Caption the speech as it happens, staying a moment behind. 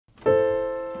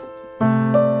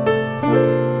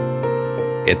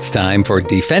It's time for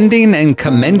Defending and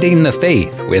Commending the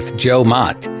Faith with Joe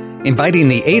Mott, inviting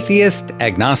the atheist,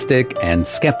 agnostic, and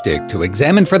skeptic to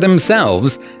examine for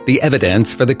themselves the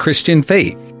evidence for the Christian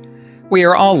faith. We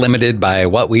are all limited by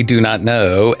what we do not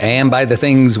know and by the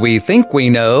things we think we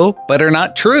know but are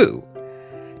not true.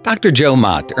 Dr. Joe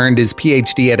Mott earned his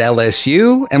PhD at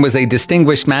LSU and was a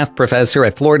distinguished math professor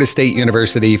at Florida State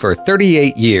University for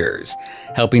 38 years,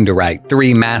 helping to write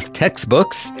 3 math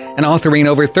textbooks and authoring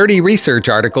over 30 research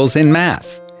articles in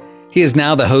math. He is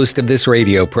now the host of this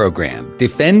radio program,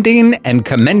 Defending and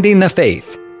Commending the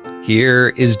Faith. Here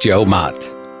is Joe Mott.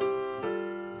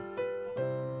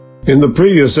 In the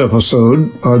previous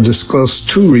episode, I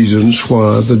discussed 2 reasons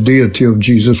why the deity of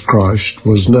Jesus Christ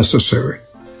was necessary.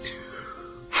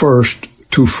 First,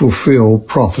 to fulfill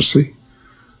prophecy,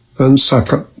 and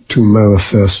second, to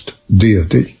manifest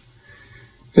deity.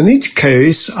 In each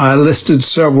case, I listed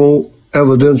several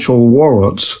evidential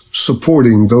warrants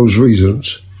supporting those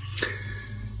reasons.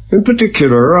 In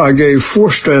particular, I gave 4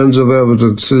 strands of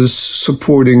evidences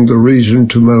supporting the reason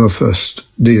to manifest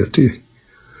deity.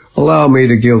 Allow me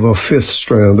to give a 5th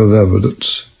strand of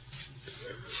evidence.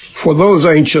 For those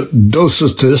ancient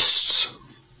Docetists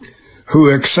who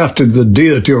accepted the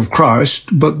deity of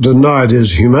Christ but denied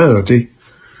his humanity,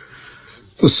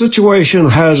 the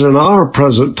situation has in our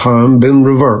present time been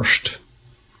reversed.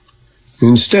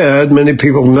 Instead, many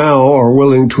people now are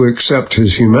willing to accept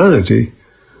his humanity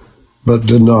but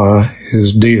deny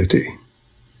his deity.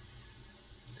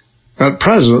 At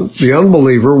present, the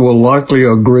unbeliever will likely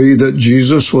agree that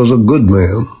Jesus was a good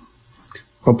man,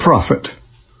 a prophet,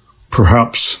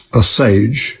 perhaps a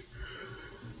sage.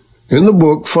 In the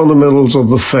book Fundamentals of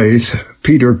the Faith,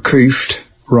 Peter Kreeft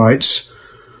writes,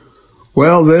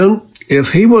 "Well then,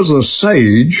 if he was a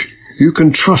sage, you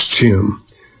can trust him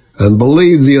and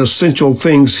believe the essential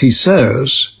things he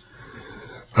says.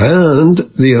 And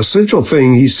the essential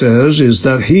thing he says is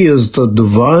that he is the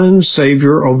divine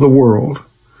Savior of the world,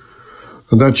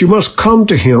 and that you must come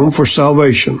to him for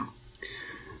salvation.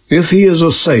 If he is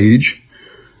a sage,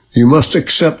 you must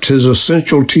accept his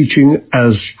essential teaching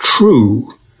as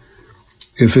true.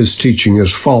 If his teaching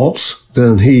is false,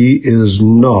 then he is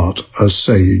not a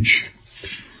sage."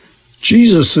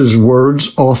 Jesus'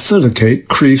 words authenticate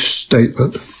Kreeft's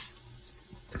statement.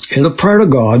 In a prayer to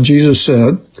God, Jesus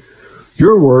said,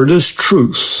 "Your word is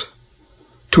truth."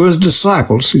 To his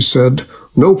disciples, he said,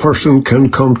 "No person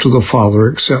can come to the Father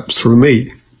except through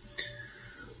me."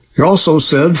 He also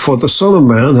said, "For the Son of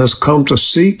Man has come to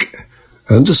seek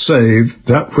and to save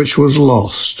that which was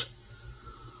lost.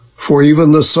 For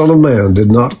even the Son of Man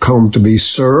did not come to be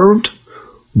served,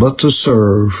 but to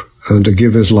serve and to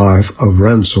give his life a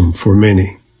ransom for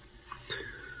many."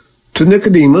 To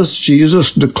Nicodemus,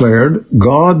 Jesus declared,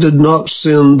 "God did not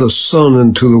send the Son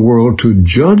into the world to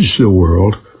judge the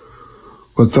world,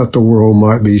 but that the world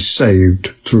might be saved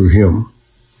through him."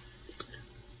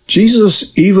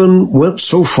 Jesus even went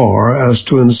so far as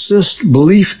to insist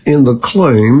belief in the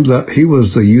claim that he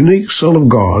was the unique Son of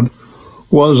God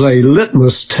was a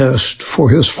litmus test for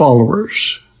his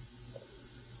followers.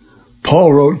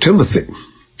 Paul wrote Timothy,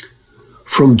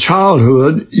 "From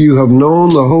childhood you have known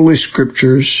the Holy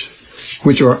Scriptures,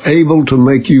 which are able to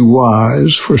make you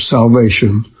wise for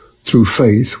salvation through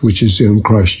faith which is in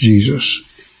Christ Jesus."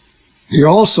 He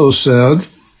also said,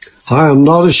 "I am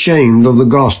not ashamed of the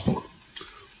gospel,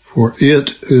 for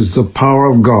it is the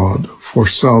power of God for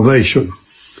salvation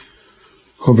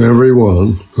of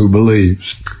everyone who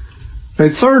believes." A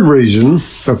third reason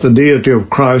that the deity of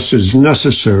Christ is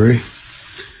necessary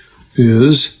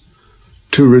is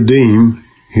to redeem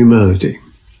humanity.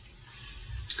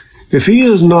 If he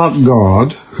is not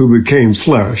God who became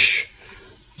flesh,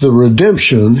 the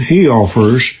redemption he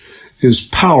offers is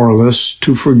powerless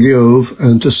to forgive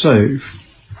and to save.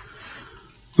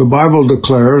 The Bible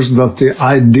declares that the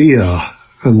idea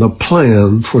and the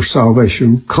plan for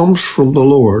salvation comes from the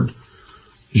Lord.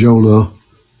 Jonah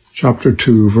chapter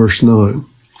 2, verse 9.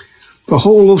 The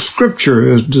whole of Scripture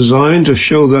is designed to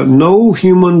show that no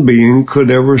human being could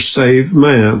ever save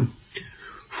man.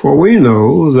 For we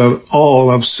know that all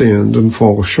have sinned and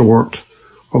fall short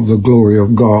of the glory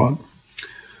of God.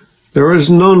 There is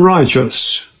none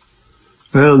righteous,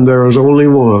 and there is only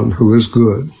one who is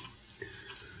good.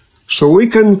 So we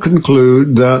can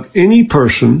conclude that any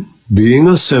person, being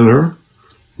a sinner,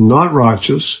 not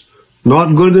righteous,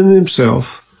 not good in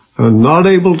himself, and not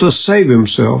able to save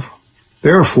himself,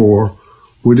 therefore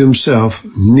would himself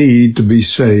need to be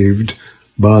saved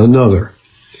by another.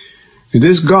 It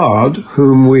is God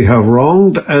whom we have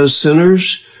wronged as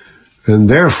sinners, and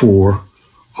therefore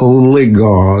only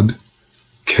God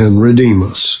can redeem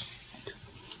us.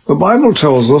 The Bible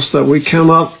tells us that we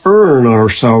cannot earn our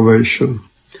salvation.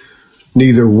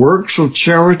 Neither works of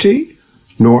charity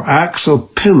nor acts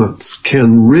of penance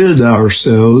can rid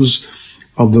ourselves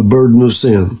of the burden of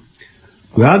sin.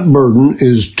 That burden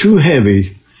is too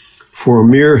heavy for a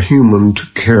mere human to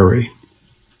carry.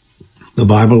 The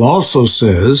Bible also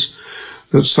says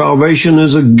that salvation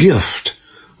is a gift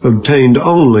obtained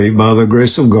only by the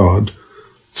grace of God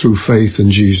through faith in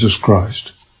Jesus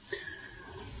Christ.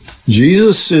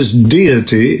 Jesus'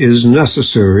 deity is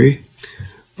necessary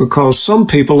because some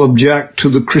people object to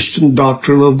the Christian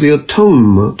doctrine of the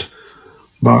atonement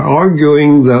by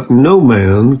arguing that no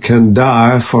man can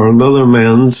die for another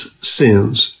man's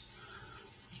sins.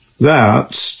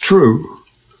 That's true.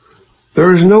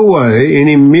 There is no way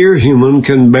any mere human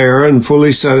can bear and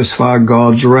fully satisfy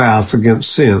God's wrath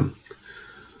against sin.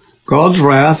 God's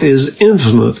wrath is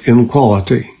infinite in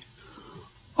quality.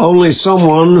 Only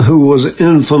someone who was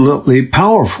infinitely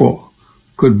powerful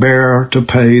could bear to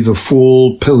pay the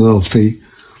full penalty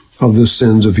of the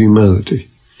sins of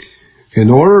humanity. In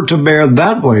order to bear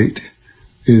that weight,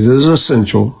 it is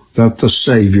essential that the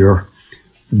Savior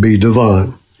be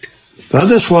divine.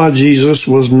 That is why Jesus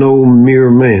was no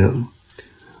mere man,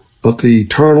 but the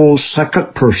eternal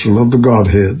second person of the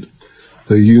Godhead,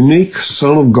 the unique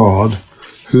Son of God,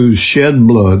 whose shed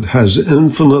blood has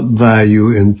infinite value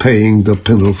in paying the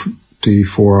penalty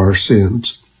for our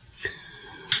sins.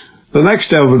 The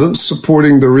next evidence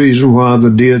supporting the reason why the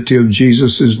deity of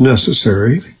Jesus is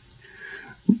necessary,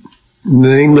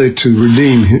 namely to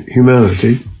redeem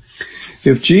humanity.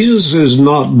 If Jesus is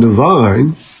not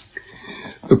divine,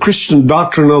 the Christian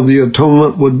doctrine of the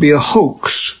atonement would be a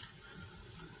hoax.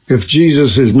 If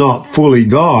Jesus is not fully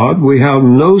God, we have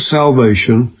no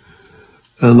salvation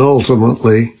and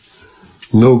ultimately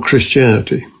no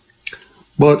Christianity.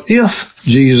 But if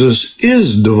Jesus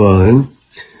is divine,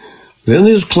 then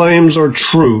his claims are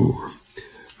true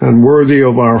and worthy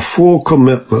of our full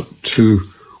commitment to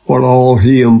what all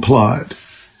he implied.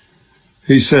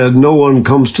 He said, "No one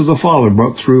comes to the Father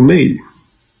but through me."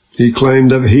 He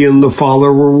claimed that he and the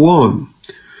Father were one.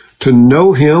 To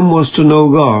know him was to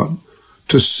know God.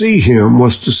 To see him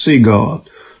was to see God.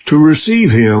 To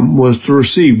receive him was to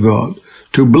receive God.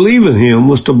 To believe in him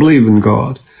was to believe in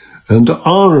God. And to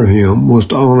honor him was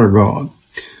to honor God.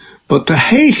 But to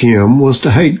hate him was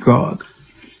to hate God.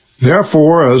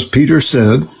 Therefore, as Peter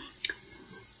said,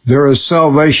 there is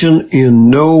salvation in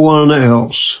no one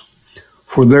else,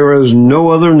 for there is no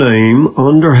other name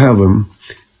under heaven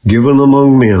given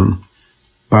among men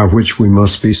by which we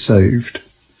must be saved.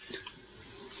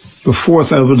 The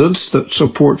fourth evidence that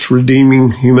supports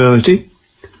redeeming humanity: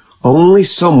 only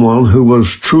someone who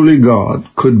was truly God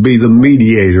could be the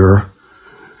mediator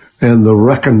and the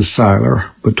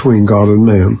reconciler between God and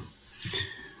man.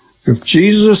 If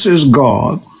Jesus is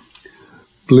God,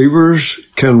 believers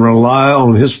can rely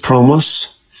on his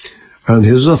promise and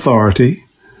his authority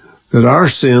that our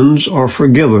sins are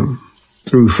forgiven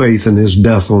through faith in his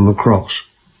death on the cross.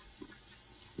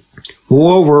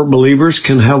 Moreover, believers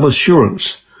can have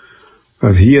assurance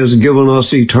that he has given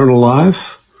us eternal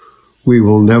life, we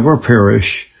will never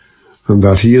perish, and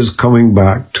that he is coming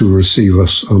back to receive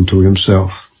us unto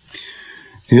himself.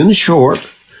 In short,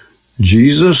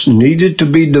 Jesus needed to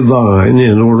be divine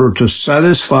in order to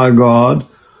satisfy God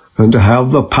and to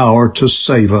have the power to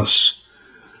save us.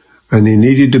 And he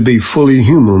needed to be fully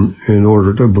human in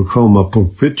order to become a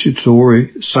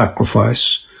propitiatory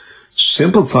sacrifice,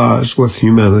 sympathize with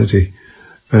humanity,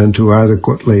 and to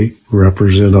adequately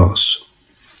represent us.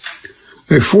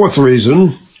 A fourth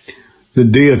reason the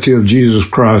deity of Jesus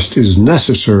Christ is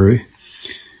necessary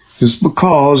is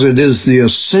because it is the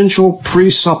essential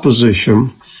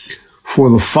presupposition for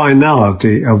the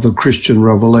finality of the Christian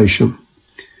revelation.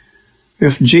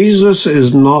 If Jesus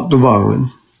is not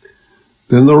divine,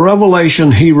 then the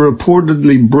revelation he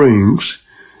reportedly brings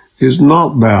is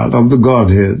not that of the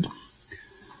Godhead.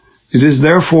 It is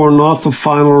therefore not the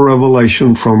final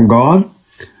revelation from God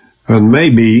and may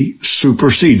be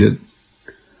superseded.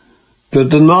 The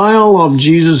denial of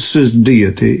Jesus'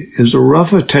 deity is a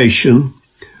refutation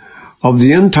of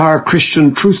the entire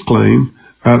Christian truth claim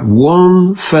at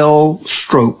one fell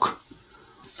stroke,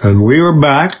 and we are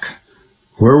back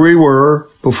where we were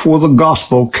before the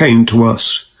gospel came to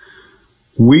us,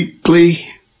 weakly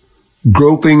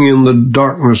groping in the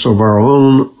darkness of our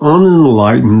own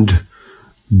unenlightened,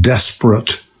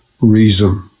 desperate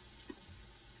reason.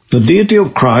 The deity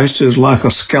of Christ is like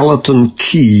a skeleton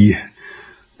key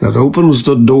that opens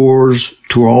the doors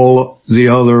to all the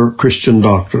other Christian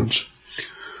doctrines.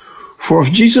 For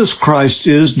if Jesus Christ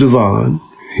is divine,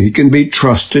 he can be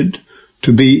trusted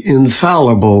to be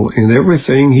infallible in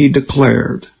everything he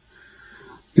declared.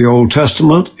 The Old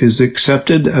Testament is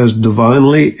accepted as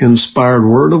divinely inspired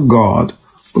Word of God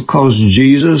because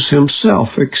Jesus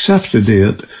himself accepted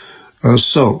it as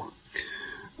so.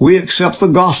 We accept the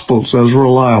Gospels as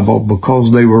reliable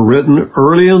because they were written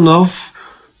early enough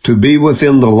to be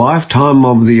within the lifetime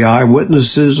of the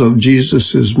eyewitnesses of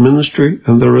Jesus' ministry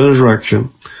and the resurrection,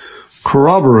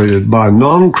 corroborated by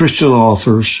non-Christian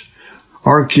authors,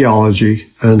 archaeology,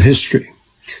 and history.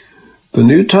 The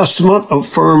New Testament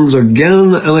affirms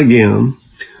again and again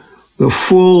the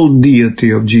full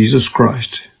deity of Jesus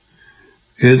Christ.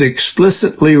 It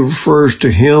explicitly refers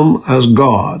to him as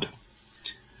God,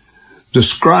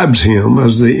 describes him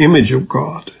as the image of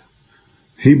God.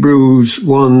 Hebrews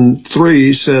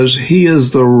 1:3 says he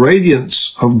is the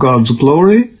radiance of God's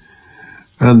glory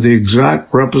and the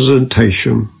exact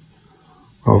representation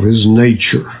of his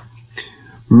nature.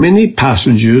 Many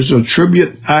passages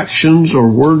attribute actions or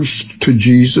words to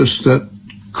Jesus that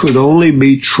could only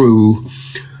be true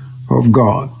of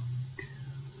God.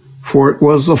 For it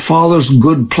was the Father's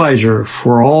good pleasure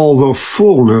for all the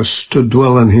fullness to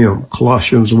dwell in him,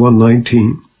 Colossians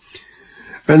 1:19.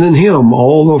 And in him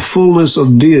all the fullness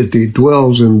of deity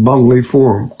dwells in bodily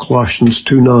form, Colossians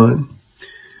 2:9.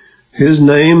 His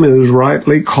name is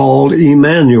rightly called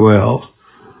Emmanuel,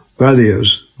 that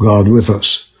is, God with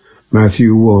us,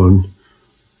 Matthew 1,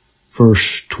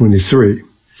 verse 23.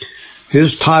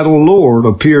 His title Lord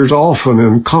appears often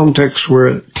in contexts where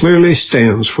it clearly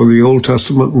stands for the Old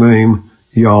Testament name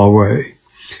Yahweh.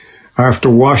 After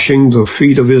washing the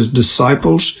feet of his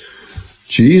disciples,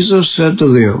 Jesus said to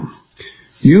them,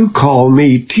 "You call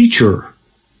me teacher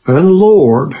and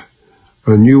Lord,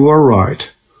 and you are right,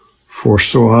 for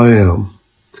so I am."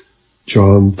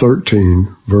 John 13,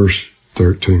 verse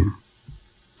 13.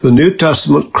 The New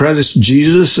Testament credits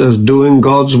Jesus as doing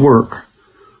God's work,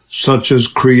 such as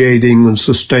creating and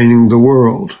sustaining the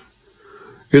world.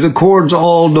 It accords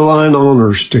all divine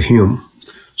honors to him,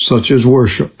 such as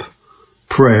worship,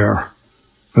 prayer,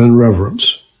 and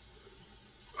reverence.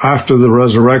 After the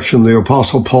resurrection, the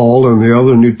Apostle Paul and the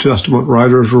other New Testament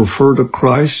writers refer to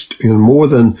Christ in more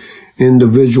than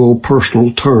individual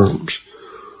personal terms.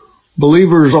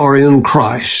 Believers are in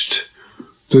Christ.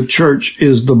 The church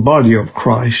is the body of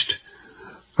Christ,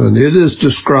 and it is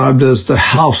described as the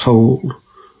household,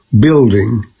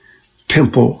 building,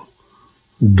 temple,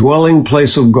 dwelling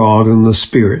place of God in the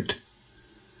Spirit.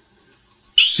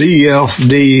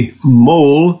 C.F.D.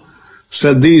 Moule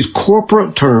said these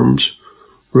corporate terms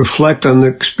reflect an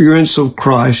experience of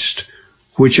Christ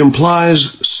which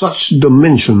implies such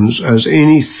dimensions as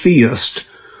any theist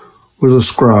would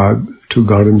ascribe to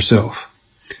God himself.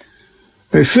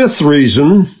 A fifth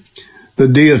reason the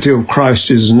deity of Christ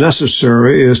is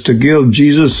necessary is to give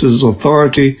Jesus'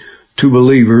 authority to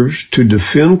believers to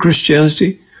defend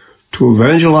Christianity, to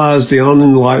evangelize the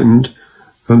unenlightened,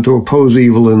 and to oppose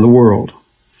evil in the world.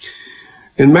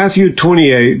 In Matthew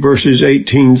 28, verses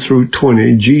 18 through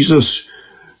 20, Jesus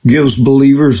gives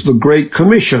believers the Great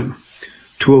Commission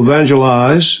to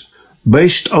evangelize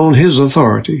based on his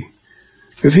authority.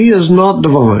 If he is not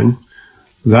divine,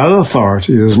 that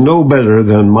authority is no better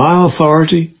than my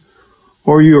authority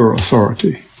or your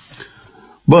authority.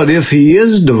 But if he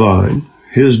is divine,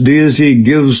 his deity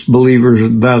gives believers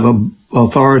that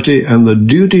authority and the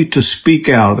duty to speak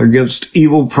out against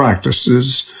evil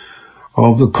practices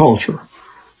of the culture.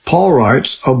 Paul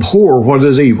writes, "Abhor what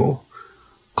is evil,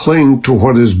 cling to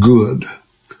what is good."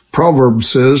 Proverbs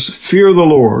says, "Fear the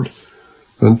Lord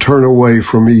and turn away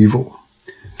from evil."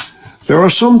 There are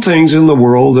some things in the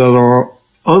world that are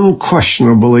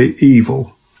unquestionably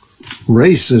evil.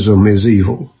 Racism is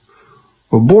evil.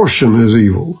 Abortion is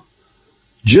evil.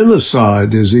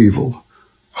 Genocide is evil.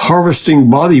 Harvesting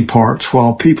body parts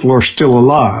while people are still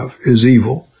alive is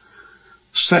evil.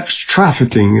 Sex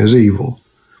trafficking is evil.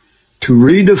 To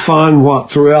redefine what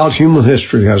throughout human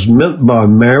history has meant by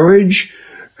marriage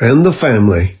and the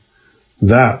family,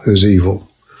 that is evil.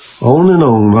 On and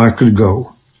on I could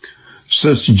go.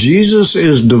 Since Jesus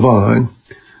is divine,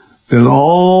 then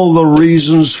all the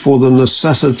reasons for the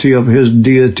necessity of his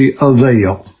deity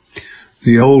avail.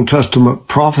 The Old Testament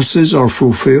prophecies are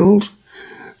fulfilled.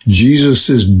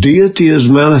 Jesus' deity is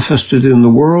manifested in the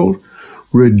world.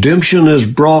 Redemption is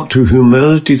brought to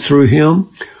humanity through him.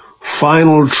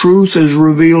 Final truth is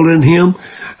revealed in him,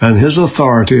 and his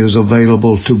authority is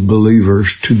available to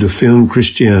believers to defend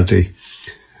Christianity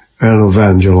and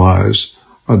evangelize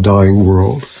a dying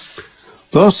world.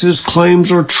 Thus his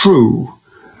claims are true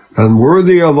and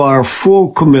worthy of our full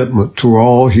commitment to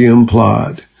all he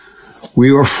implied. We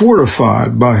are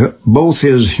fortified by both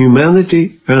his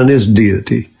humanity and his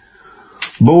deity.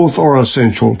 Both are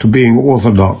essential to being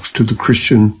orthodox to the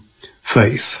Christian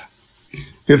faith.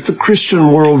 If the Christian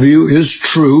worldview is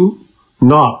true,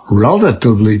 not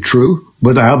relatively true,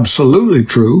 but absolutely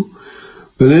true,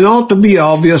 then it ought to be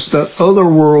obvious that other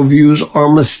worldviews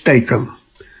are mistaken.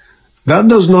 That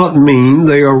does not mean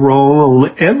they are wrong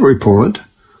on every point,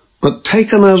 but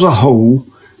taken as a whole,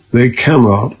 they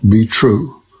cannot be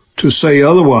true. To say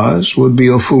otherwise would be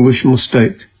a foolish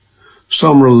mistake.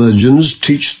 Some religions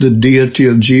teach the deity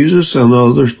of Jesus and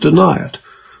others deny it.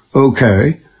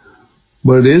 Okay,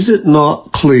 but is it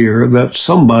not clear that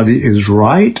somebody is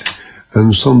right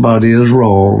and somebody is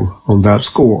wrong on that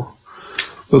score?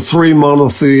 The three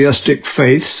monotheistic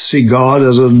faiths see God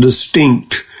as a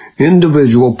distinct,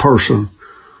 individual person,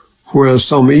 whereas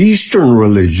some Eastern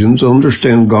religions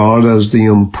understand God as the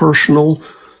impersonal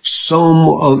sum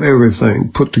of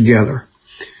everything put together.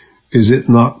 Is it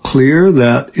not clear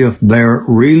that if there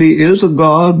really is a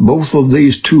God, both of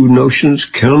these two notions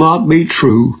cannot be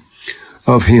true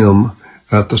of him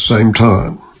at the same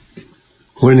time?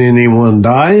 When anyone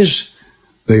dies,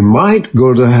 they might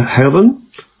go to heaven,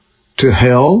 to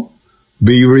hell,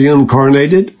 be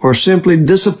reincarnated, or simply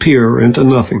disappear into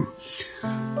nothing.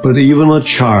 But even a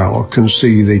child can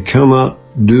see they cannot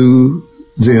do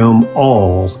them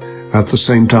all at the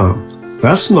same time.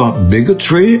 That's not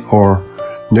bigotry or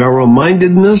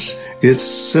narrow-mindedness, it's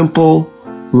simple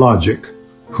logic.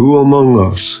 Who among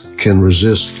us can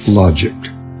resist logic?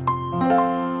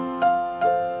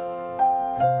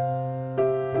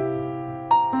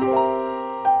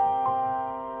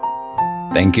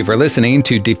 Thank you for listening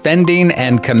to Defending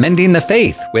and Commending the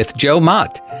Faith with Joe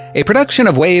Mott, a production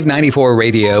of Wave 94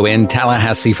 Radio in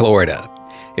Tallahassee, Florida.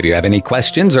 If you have any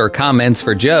questions or comments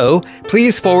for Joe,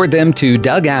 please forward them to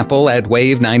Doug Apple at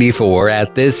Wave94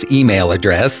 at this email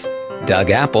address,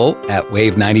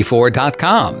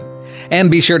 dougapple@wave94.com.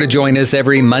 And be sure to join us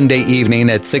every Monday evening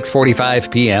at 6:45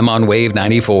 p.m. on Wave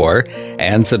 94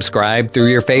 and subscribe through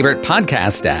your favorite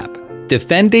podcast app.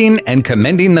 Defending and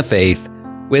Commending the Faith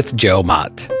with Joe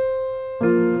Mott.